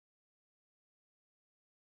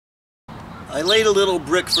I laid a little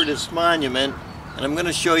brick for this monument, and I'm going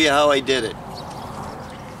to show you how I did it.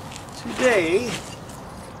 Today,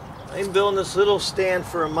 I'm building this little stand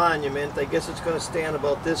for a monument. I guess it's going to stand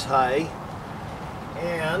about this high,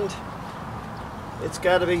 and it's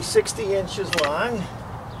got to be 60 inches long.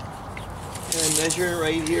 And I'm measuring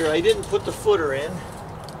right here. I didn't put the footer in.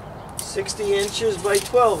 60 inches by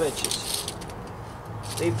 12 inches.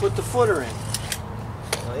 They put the footer in.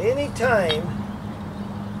 Now, anytime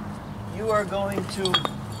you are going to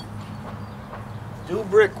do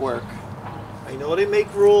brickwork, I know they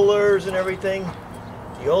make rulers and everything.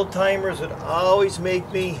 The old timers would always make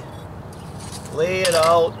me lay it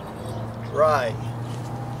out dry.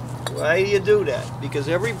 Why do you do that? Because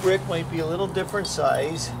every brick might be a little different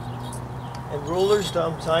size, and rulers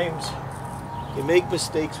sometimes you make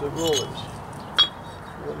mistakes with rulers.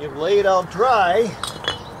 When you lay it out dry,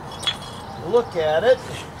 look at it,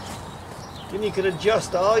 then you can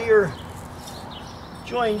adjust all your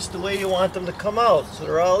joints the way you want them to come out, so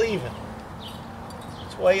they're all even.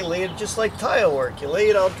 That's why you lay it just like tile work. You lay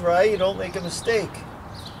it out dry, you don't make a mistake.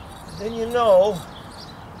 And then you know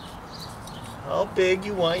how big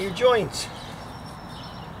you want your joints.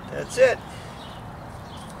 That's it.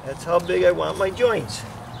 That's how big I want my joints.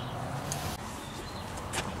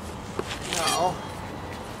 Now,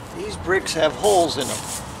 these bricks have holes in them.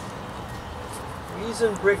 The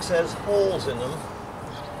reason bricks has holes in them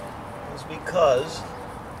is because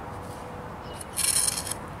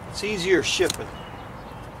it's easier shipping.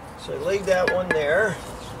 So I laid that one there.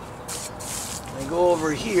 I go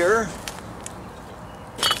over here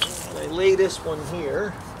and I lay this one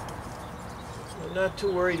here. I'm not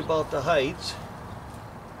too worried about the heights.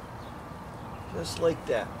 Just like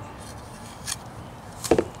that.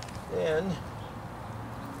 Then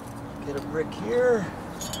get a brick here.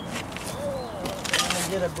 And I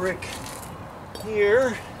get a brick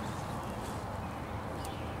here.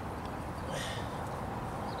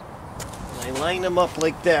 I line them up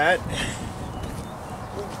like that.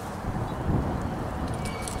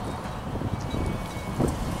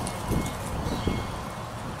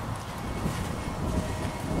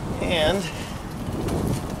 And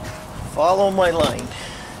follow my line.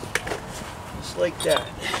 Just like that.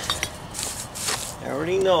 I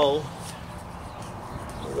already know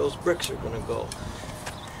where those bricks are going to go.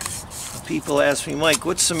 People ask me, Mike,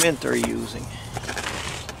 what cement are you using?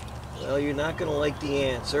 Well, you're not going to like the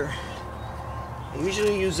answer. I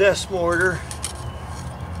usually use S-mortar.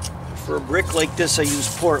 For a brick like this, I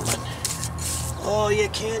use Portland. Oh, you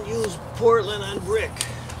can't use Portland on brick.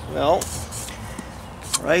 Well,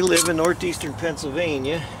 where I live in northeastern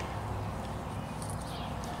Pennsylvania,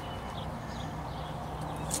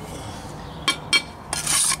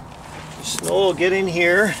 the snow will get in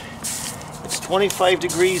here. It's 25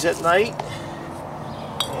 degrees at night,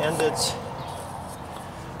 and it's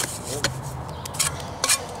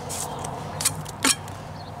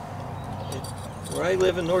where I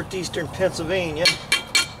live in northeastern Pennsylvania,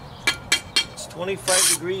 it's 25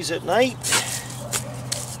 degrees at night,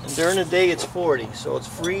 and during the day it's 40, so it's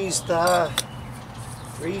freeze-thaw,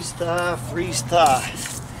 freeze-thaw, freeze-thaw.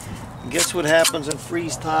 And guess what happens in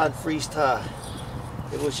freeze-thaw and freeze-thaw?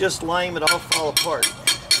 If it was just lime, it all fall apart.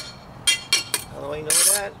 How do I know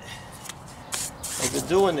that? I've been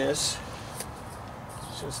doing this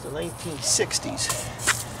since the 1960s.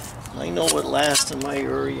 I know what lasts in my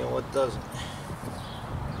area and what doesn't.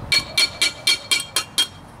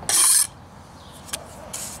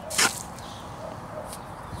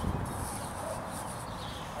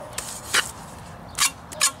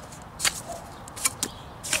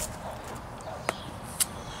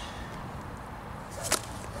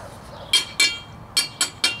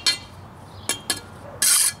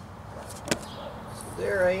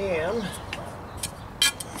 There I am.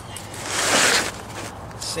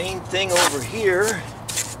 Same thing over here.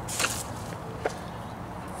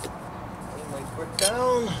 Lay my brick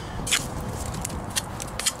down.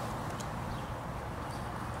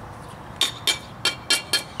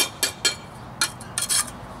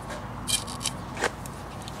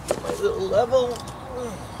 Get my little level.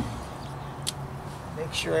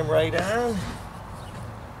 Make sure I'm right on.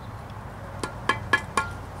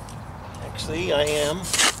 Actually, I am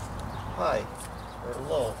high or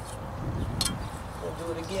low. We'll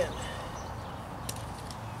do it again.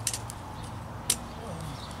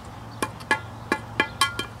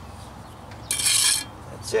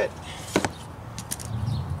 That's it.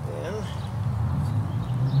 Then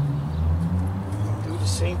do the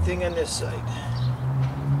same thing on this side.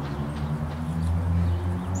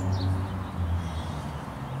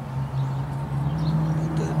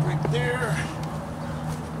 Put that brick there.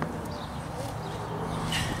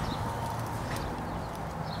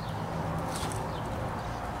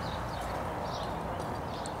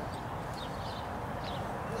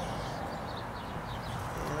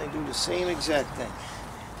 the same exact thing.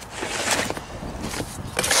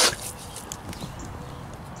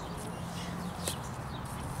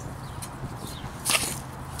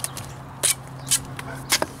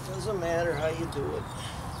 Doesn't matter how you do it.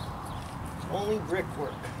 It's only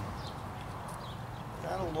brickwork.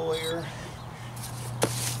 Not a lawyer,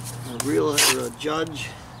 or a judge,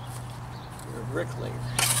 or a bricklayer.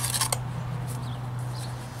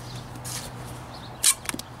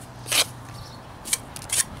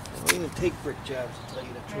 I don't even take brick jobs, to tell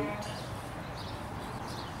you the truth.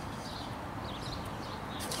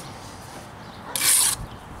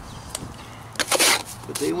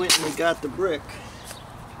 But they went and they got the brick.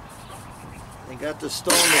 They got the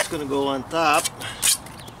stone that's going to go on top.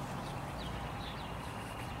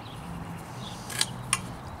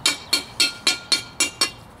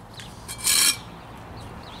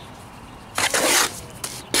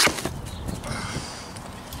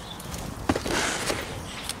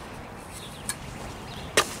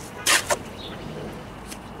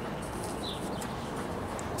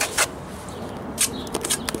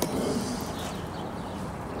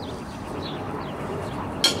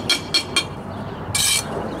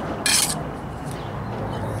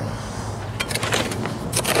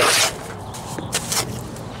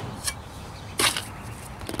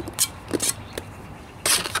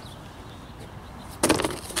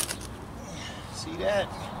 See that?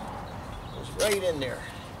 It was right in there.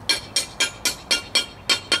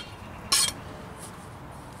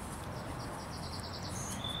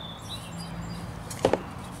 Go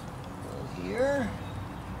here.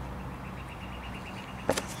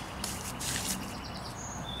 Go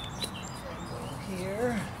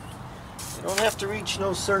here. You don't have to reach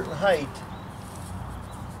no certain height.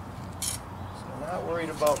 So I'm not worried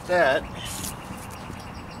about that.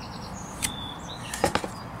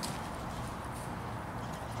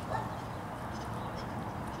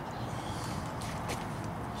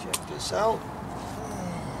 Check this out.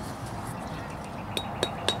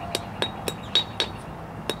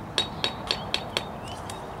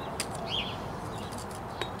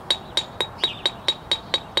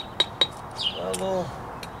 Level,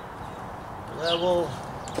 level,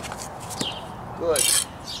 good.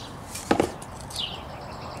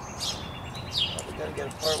 We gotta get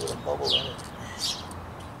a part with a bubble in it.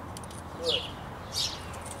 Good.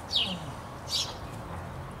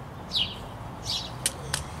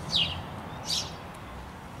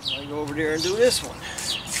 I go over there and do this one.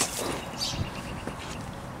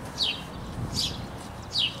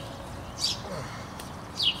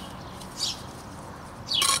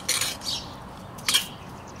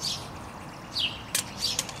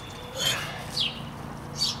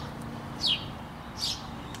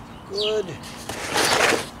 Good.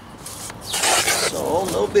 So,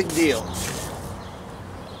 no big deal.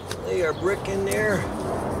 Lay our brick in there.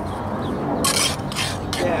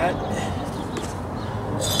 Like that.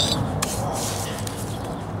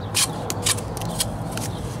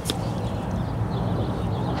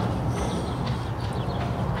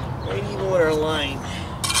 Right even with our line.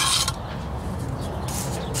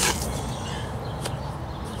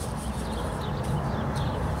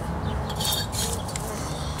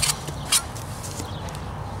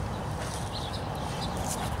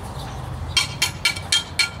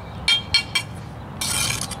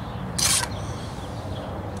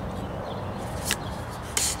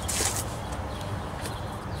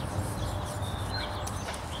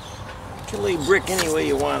 You can lay brick any way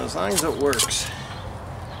you want as long as it works.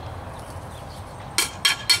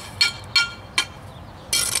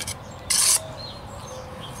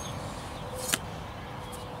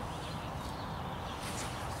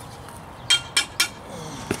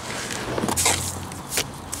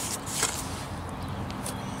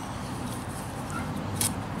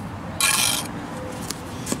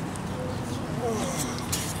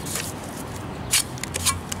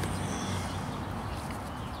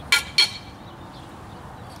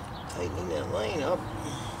 Tightening that line up.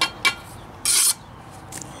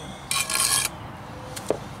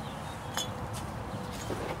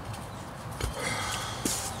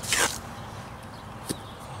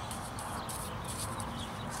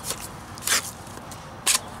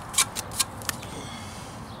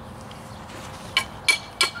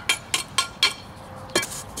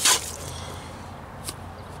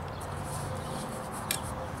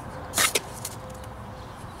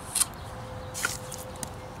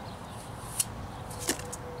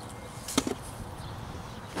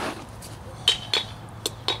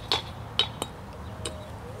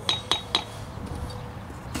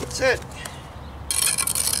 That's it.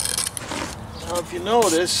 Now if you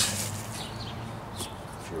notice,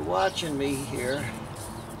 if you're watching me here,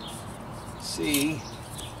 see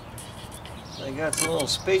I got some little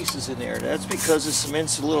spaces in there. That's because the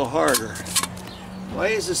cement's a little harder. Why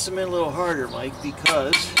is the cement a little harder, Mike?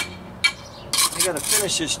 Because I gotta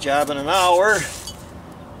finish this job in an hour,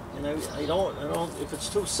 and I don't, if it's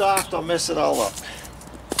too soft, I'll mess it all up.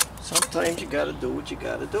 Sometimes you gotta do what you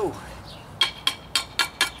gotta do.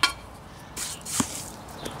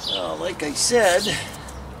 Well, like I said,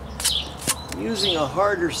 I'm using a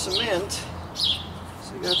harder cement, so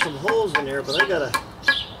I got some holes in there, but I gotta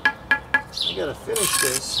finish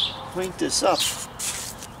this, point this up.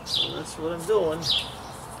 So that's what I'm doing.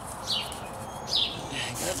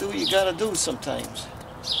 You gotta do what you gotta do sometimes.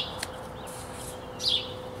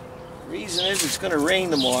 The reason is it's gonna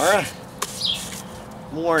rain tomorrow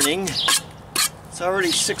morning. It's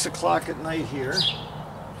already 6 o'clock at night here.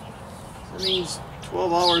 That means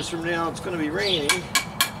 12 hours from now it's gonna be raining.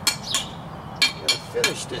 Gotta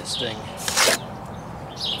finish this thing.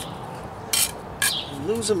 I'm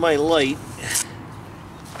losing my light,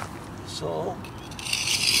 so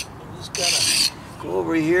I'm just gonna go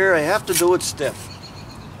over here. I have to do it stiff.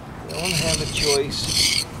 I don't have a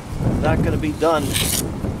choice. I'm not gonna be done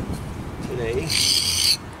today,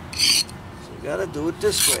 so you gotta do it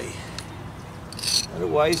this way.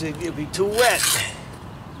 Otherwise it'll be too wet.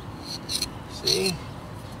 See?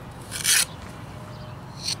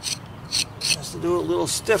 Has to do it a little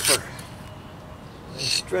stiffer. I'm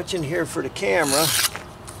stretching here for the camera,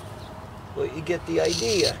 but you get the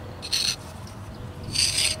idea.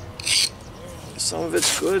 Some of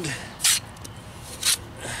it's good.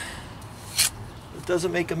 It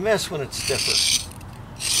doesn't make a mess when it's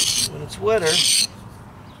stiffer. When it's wetter,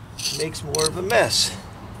 it makes more of a mess.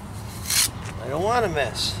 I don't want a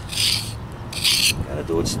mess. Gotta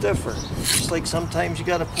do it stiffer. Just like sometimes you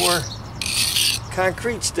gotta pour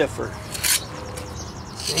concrete stiffer.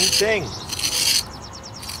 Same thing.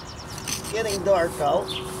 It's getting dark out.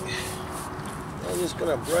 I'm just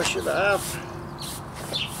gonna brush it off.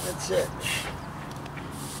 That's it.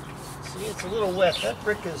 See, it's a little wet. That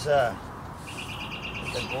brick is like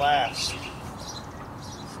a glass. See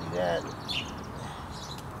that?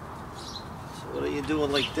 So what are you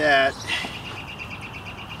doing like that?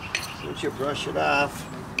 Once you brush it off,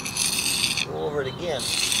 go over it again.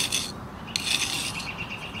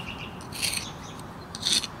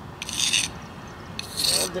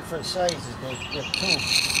 All different sizes make brick too.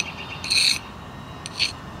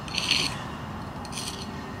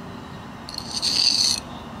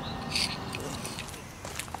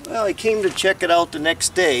 Well, I came to check it out the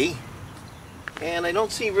next day, and I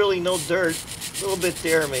don't see really no dirt. A little bit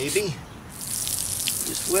there maybe.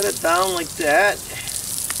 Just wet it down like that.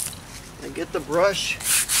 I get the brush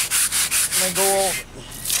and I go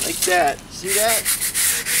like that. See that?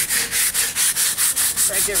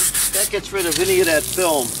 That gets rid of any of that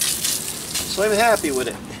film. So I'm happy with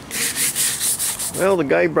it. Well, the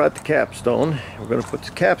guy brought the capstone. We're going to put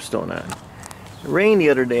the capstone on. It rained the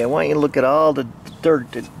other day. I want you to look at all the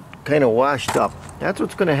dirt that kind of washed up. That's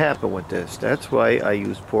what's going to happen with this. That's why I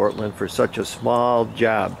use Portland for such a small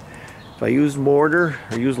job. If I use mortar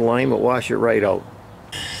or use lime, it wash it right out.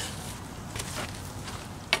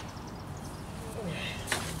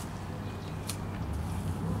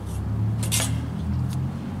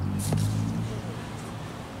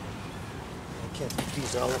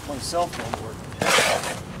 These all up on cell phone working.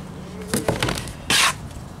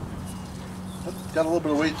 Got a little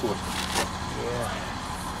bit of weight to it. Yeah.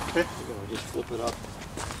 Okay. We're gonna just flip it up.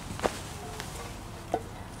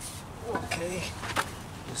 Okay.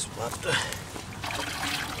 Just about to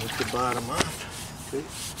take the bottom off. Okay.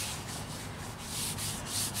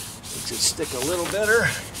 Makes it stick a little better.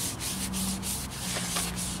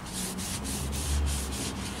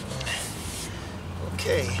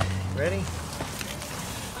 Okay. Ready?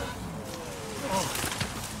 Oh,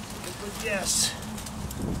 yes.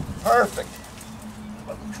 Perfect.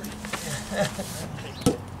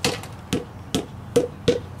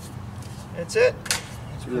 That's it.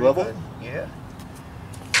 That's pretty level? good. Yeah.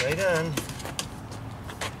 Right on.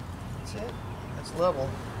 That's it. That's level.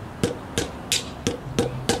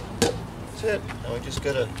 That's it. Now we just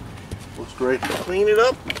gotta Looks great. clean it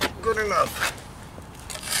up. Good enough.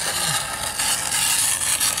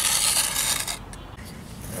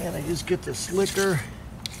 And I just get the slicker,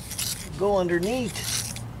 go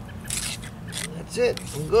underneath. That's it,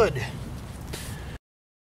 I'm good.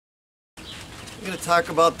 I'm going to talk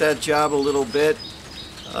about that job a little bit.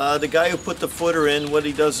 The guy who put the footer in, what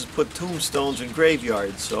he does is put tombstones in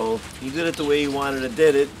graveyards. So he did it the way he wanted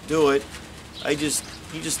to do it. He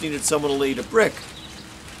just needed someone to lay the brick.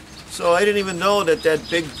 So I didn't even know that that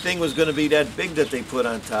big thing was going to be that big that they put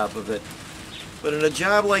on top of it. But in a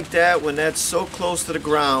job like that, when that's so close to the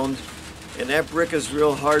ground, and that brick is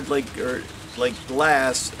real hard like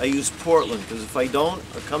glass, I use Portland, because if I don't,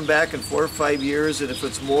 I'll come back in 4 or 5 years, and if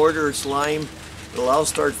it's mortar or slime, it'll all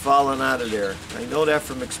start falling out of there. I know that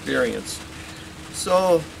from experience.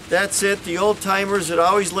 So that's it. The old timers would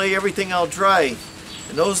always lay everything out dry.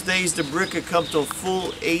 In those days, the brick would come to a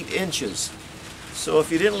full 8 inches. So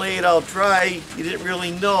if you didn't lay it out dry, you didn't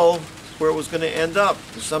really know where it was going to end up.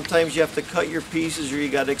 Sometimes you have to cut your pieces or you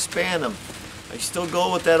got to expand them. I still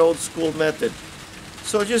go with that old school method.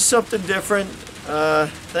 So just something different.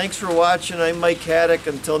 Thanks for watching. I'm Mike Haduck.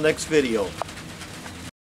 Until next video.